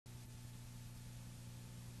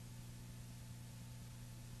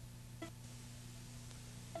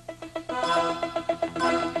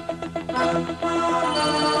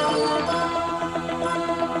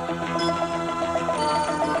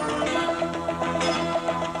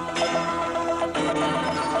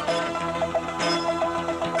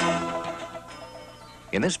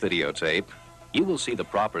In this videotape, you will see the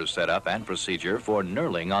proper setup and procedure for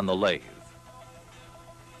knurling on the lathe.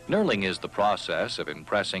 Knurling is the process of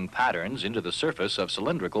impressing patterns into the surface of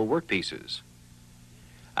cylindrical workpieces.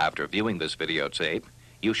 After viewing this videotape,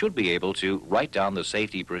 you should be able to write down the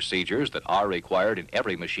safety procedures that are required in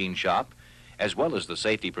every machine shop, as well as the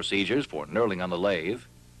safety procedures for knurling on the lathe,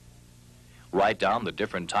 write down the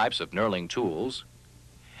different types of knurling tools,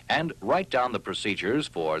 and write down the procedures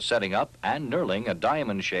for setting up and knurling a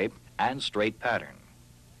diamond shape and straight pattern.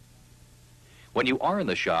 When you are in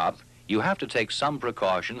the shop, you have to take some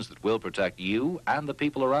precautions that will protect you and the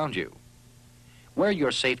people around you. Wear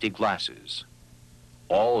your safety glasses.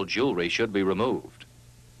 All jewelry should be removed.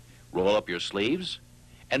 Roll up your sleeves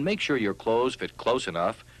and make sure your clothes fit close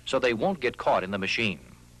enough so they won't get caught in the machine.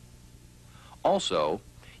 Also,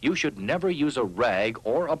 you should never use a rag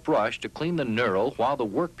or a brush to clean the knurl while the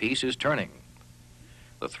workpiece is turning.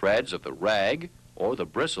 The threads of the rag or the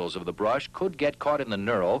bristles of the brush could get caught in the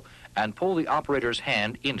knurl and pull the operator's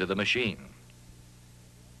hand into the machine.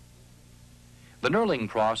 The knurling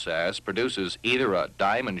process produces either a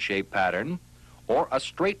diamond-shaped pattern or a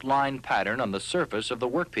straight line pattern on the surface of the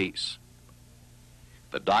workpiece.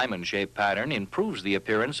 The diamond-shaped pattern improves the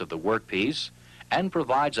appearance of the workpiece and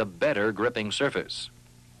provides a better gripping surface.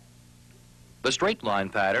 The straight line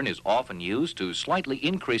pattern is often used to slightly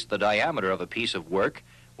increase the diameter of a piece of work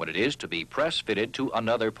when it is to be press-fitted to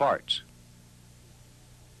another part.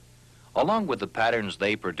 Along with the patterns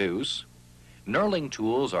they produce, knurling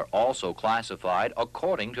tools are also classified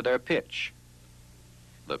according to their pitch.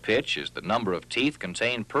 The pitch is the number of teeth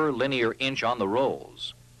contained per linear inch on the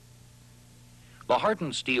rolls. The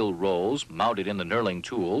hardened steel rolls mounted in the knurling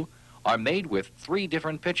tool are made with 3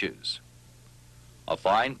 different pitches. A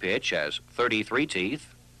fine pitch has 33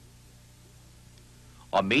 teeth,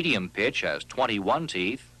 a medium pitch has 21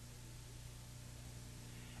 teeth,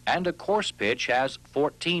 and a coarse pitch has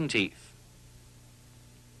 14 teeth.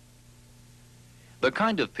 The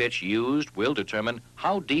kind of pitch used will determine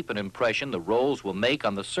how deep an impression the rolls will make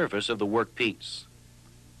on the surface of the workpiece.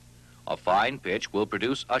 A fine pitch will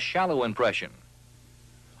produce a shallow impression.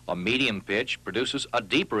 A medium pitch produces a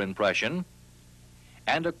deeper impression,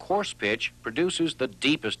 and a coarse pitch produces the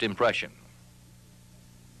deepest impression.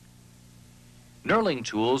 Knurling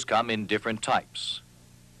tools come in different types.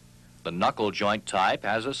 The knuckle joint type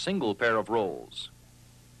has a single pair of rolls.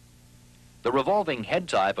 The revolving head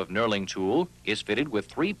type of knurling tool is fitted with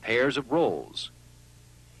 3 pairs of rolls.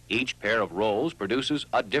 Each pair of rolls produces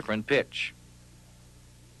a different pitch.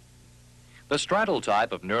 The straddle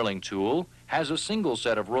type of knurling tool has a single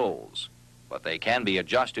set of rolls, but they can be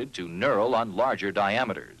adjusted to knurl on larger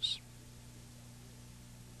diameters.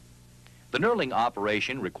 The knurling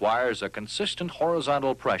operation requires a consistent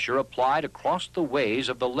horizontal pressure applied across the ways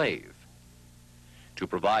of the lathe. To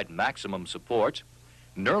provide maximum support,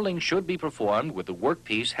 knurling should be performed with the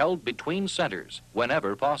workpiece held between centers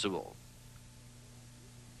whenever possible.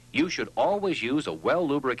 You should always use a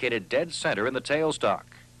well-lubricated dead center in the tailstock.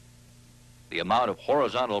 The amount of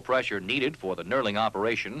horizontal pressure needed for the knurling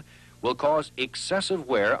operation will cause excessive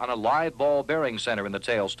wear on a live ball bearing center in the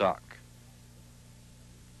tailstock.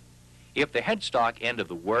 If the headstock end of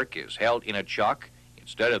the work is held in a chuck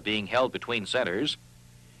instead of being held between centers,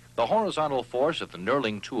 the horizontal force of the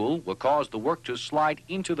knurling tool will cause the work to slide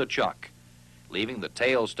into the chuck, leaving the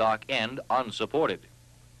tailstock end unsupported.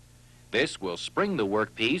 This will spring the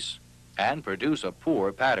workpiece and produce a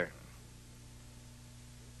poor pattern.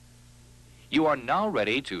 You are now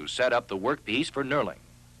ready to set up the workpiece for knurling.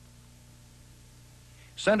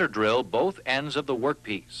 Center drill both ends of the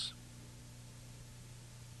workpiece.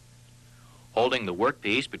 Holding the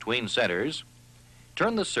workpiece between centers,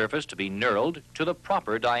 turn the surface to be knurled to the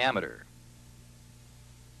proper diameter.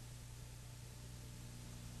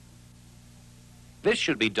 This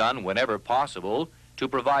should be done whenever possible to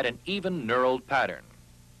provide an even knurled pattern.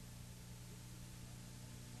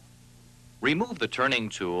 Remove the turning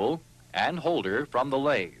tool and holder from the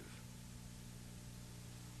lathe.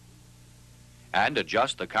 And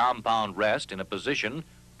adjust the compound rest in a position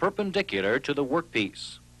perpendicular to the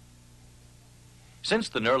workpiece. Since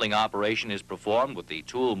the knurling operation is performed with the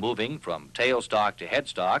tool moving from tailstock to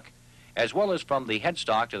headstock, as well as from the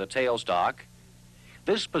headstock to the tailstock,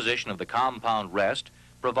 this position of the compound rest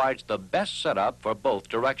provides the best setup for both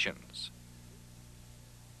directions.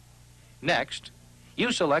 Next,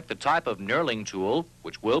 you select the type of knurling tool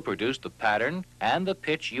which will produce the pattern and the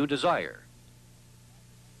pitch you desire.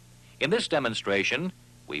 In this demonstration,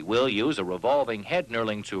 we will use a revolving head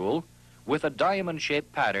knurling tool with a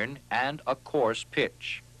diamond-shaped pattern and a coarse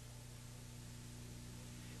pitch.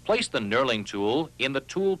 Place the knurling tool in the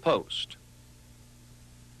tool post.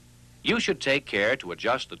 You should take care to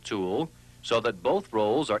adjust the tool so that both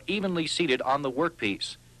rolls are evenly seated on the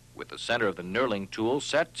workpiece, with the center of the knurling tool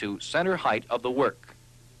set to center height of the work.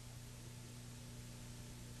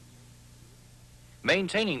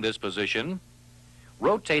 Maintaining this position,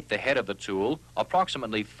 rotate the head of the tool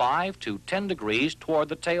approximately 5 to 10 degrees toward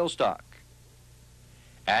the tailstock,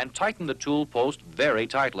 and tighten the tool post very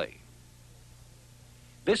tightly.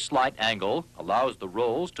 This slight angle allows the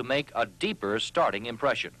rolls to make a deeper starting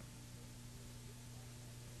impression.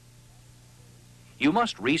 You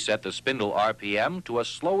must reset the spindle RPM to a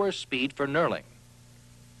slower speed for knurling.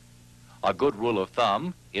 A good rule of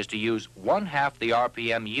thumb is to use 1/2 the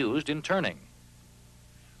RPM used in turning.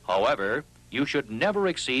 However, you should never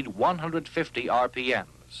exceed 150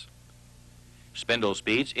 RPMs. Spindle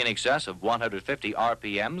speeds in excess of 150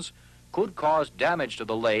 RPMs could cause damage to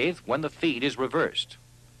the lathe when the feed is reversed.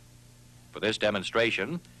 For this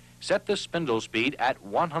demonstration, set the spindle speed at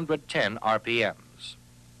 110 RPMs.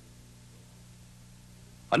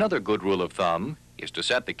 Another good rule of thumb is to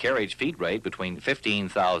set the carriage feed rate between 15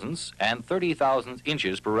 thousandths and 30 thousandths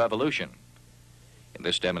inches per revolution. In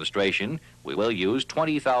this demonstration, we will use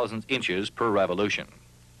 20 thousandths inches per revolution.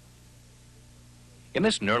 In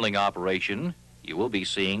this knurling operation, you will be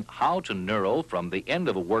seeing how to knurl from the end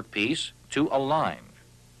of a workpiece to a line.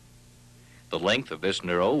 The length of this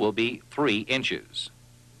knurl will be 3 inches.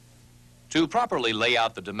 To properly lay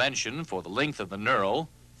out the dimension for the length of the knurl,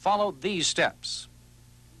 follow these steps.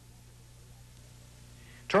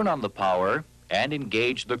 Turn on the power and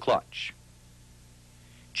engage the clutch.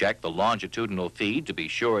 Check the longitudinal feed to be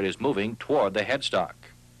sure it is moving toward the headstock.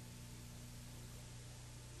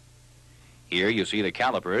 Here you see the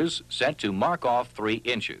calipers set to mark off 3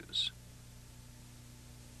 inches.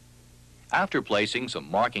 After placing some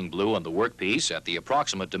marking glue on the workpiece at the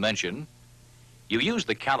approximate dimension, you use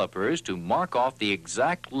the calipers to mark off the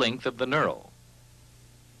exact length of the knurl.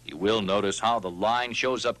 You will notice how the line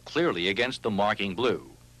shows up clearly against the marking glue.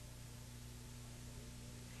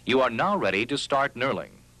 You are now ready to start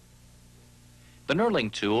knurling. The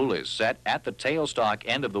knurling tool is set at the tailstock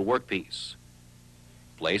end of the workpiece.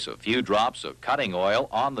 Place a few drops of cutting oil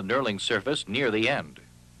on the knurling surface near the end,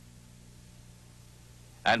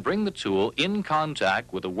 and bring the tool in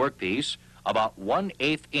contact with the workpiece about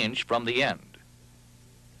 1/8 inch from the end.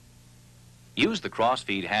 Use the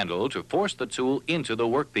crossfeed handle to force the tool into the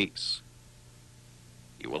workpiece.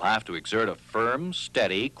 You will have to exert a firm,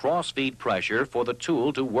 steady crossfeed pressure for the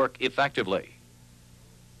tool to work effectively.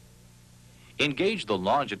 Engage the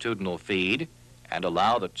longitudinal feed and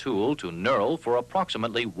allow the tool to knurl for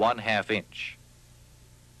approximately 1/2 inch.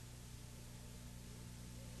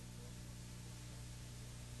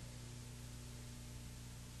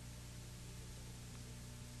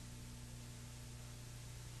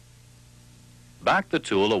 Back the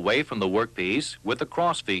tool away from the workpiece with the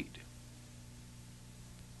crossfeed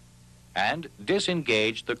and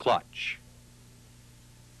disengage the clutch.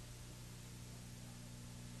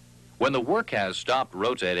 When the work has stopped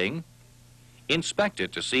rotating, inspect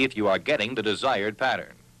it to see if you are getting the desired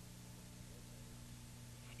pattern.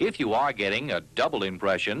 If you are getting a double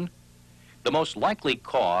impression, the most likely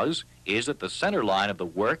cause is that the center line of the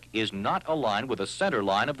work is not aligned with the center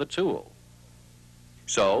line of the tool.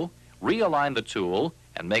 So, realign the tool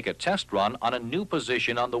and make a test run on a new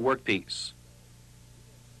position on the workpiece.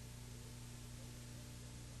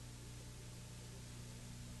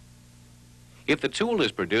 If the tool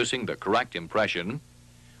is producing the correct impression,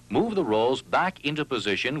 move the rolls back into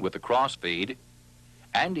position with the crossfeed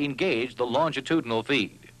and engage the longitudinal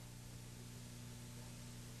feed.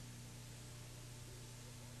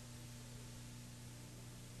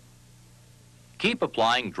 Keep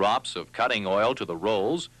applying drops of cutting oil to the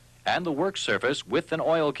rolls and the work surface with an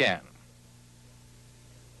oil can.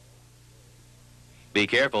 Be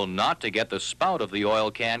careful not to get the spout of the oil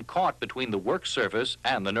can caught between the work surface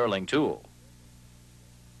and the knurling tool.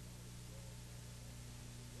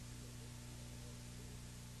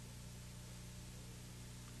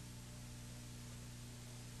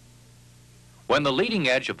 When the leading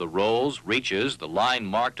edge of the rolls reaches the line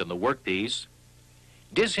marked on the workpiece,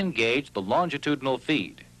 disengage the longitudinal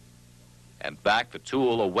feed and back the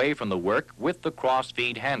tool away from the work with the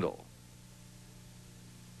cross-feed handle.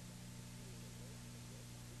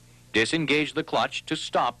 Disengage the clutch to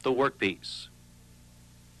stop the workpiece.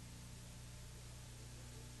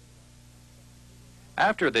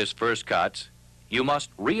 After this first cut, you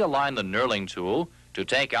must realign the knurling tool to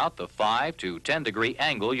take out the 5 to 10 degree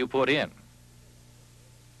angle you put in.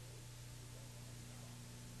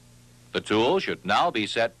 The tool should now be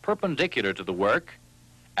set perpendicular to the work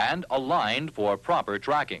and aligned for proper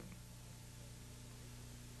tracking.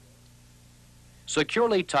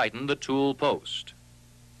 Securely tighten the tool post.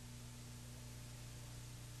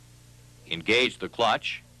 Engage the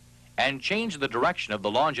clutch and change the direction of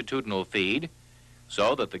the longitudinal feed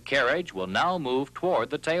so that the carriage will now move toward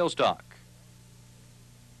the tailstock.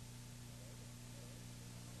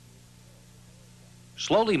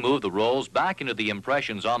 Slowly move the rolls back into the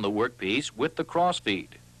impressions on the workpiece with the cross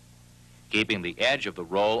feed, keeping the edge of the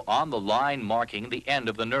roll on the line marking the end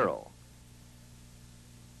of the knurl.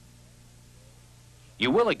 You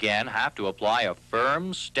will again have to apply a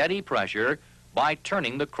firm, steady pressure by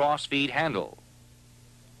turning the cross feed handle.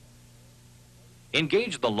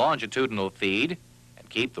 Engage the longitudinal feed and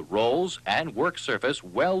keep the rolls and work surface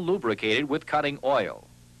well lubricated with cutting oil.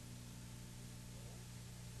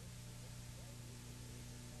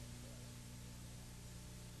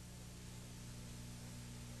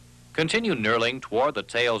 Continue knurling toward the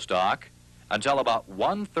tailstock until about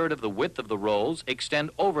 1/3 of the width of the rolls extend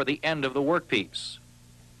over the end of the workpiece.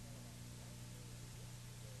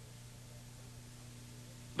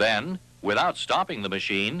 Then, without stopping the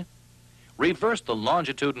machine, reverse the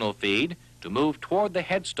longitudinal feed to move toward the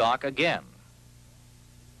headstock again.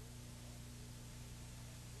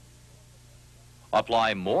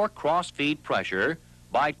 Apply more cross-feed pressure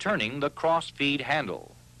by turning the cross-feed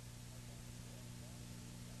handle.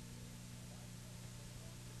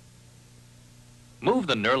 Move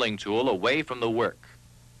the knurling tool away from the work.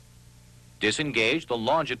 Disengage the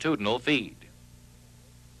longitudinal feed.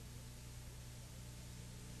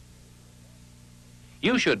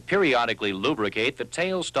 You should periodically lubricate the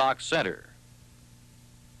tailstock center.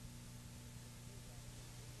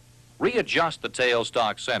 Readjust the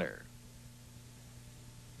tailstock center.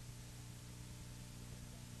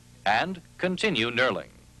 And continue knurling.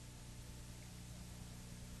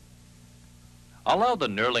 Allow the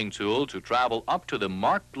knurling tool to travel up to the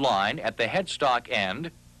marked line at the headstock end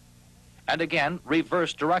and again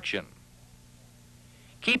reverse direction.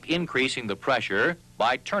 Keep increasing the pressure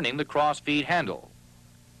by turning the cross-feed handle.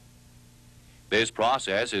 This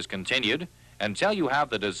process is continued until you have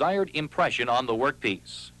the desired impression on the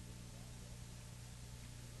workpiece.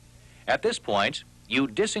 At this point, you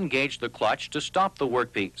disengage the clutch to stop the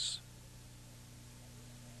workpiece.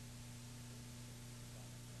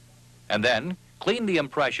 And then, clean the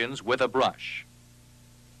impressions with a brush.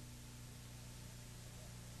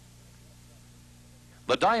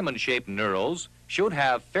 The diamond-shaped knurls should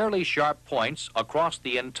have fairly sharp points across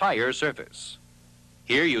the entire surface.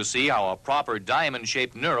 Here you see how a proper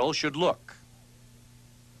diamond-shaped knurl should look.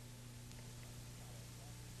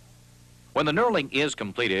 When the knurling is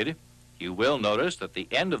completed, you will notice that the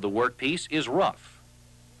end of the workpiece is rough.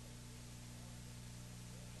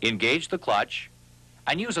 Engage the clutch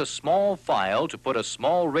and use a small file to put a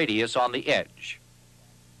small radius on the edge.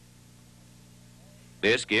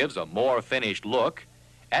 This gives a more finished look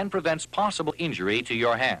and prevents possible injury to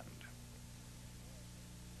your hand.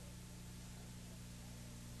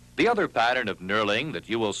 The other pattern of knurling that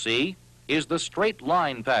you will see is the straight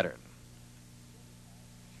line pattern.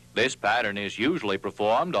 This pattern is usually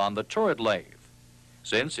performed on the turret lathe,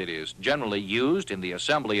 since it is generally used in the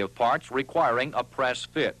assembly of parts requiring a press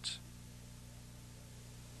fit.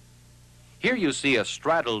 Here you see a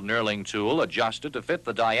straddle knurling tool adjusted to fit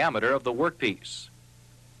the diameter of the workpiece.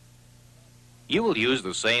 You will use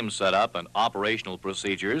the same setup and operational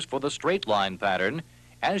procedures for the straight line pattern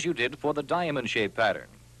as you did for the diamond shape pattern.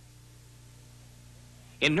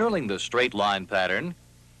 In knurling the straight line pattern,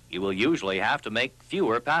 you will usually have to make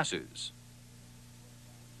fewer passes.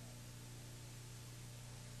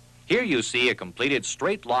 Here you see a completed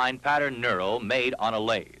straight line pattern knurl made on a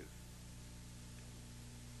lathe.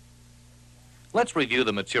 Let's review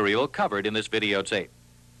the material covered in this videotape.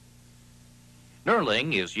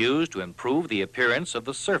 Knurling is used to improve the appearance of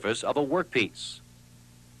the surface of a workpiece.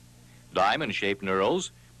 Diamond-shaped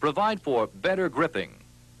knurls provide for better gripping,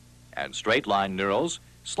 and straight-line knurls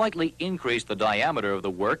slightly increase the diameter of the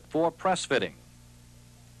work for press fitting.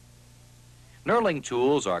 Knurling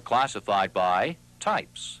tools are classified by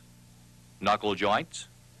types: knuckle joint,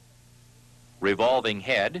 revolving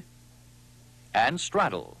head, and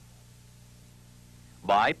straddle.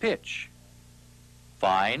 By pitch: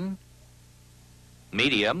 fine,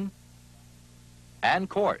 medium, and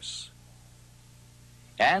coarse.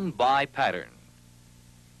 And by pattern: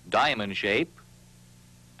 diamond shape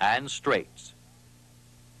and straight.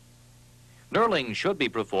 Knurling should be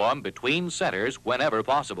performed between centers whenever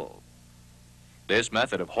possible. This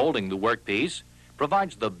method of holding the workpiece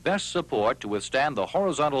provides the best support to withstand the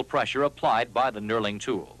horizontal pressure applied by the knurling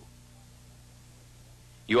tool.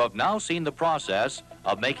 You have now seen the process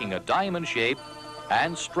of making a diamond shape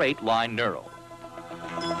and straight line knurl.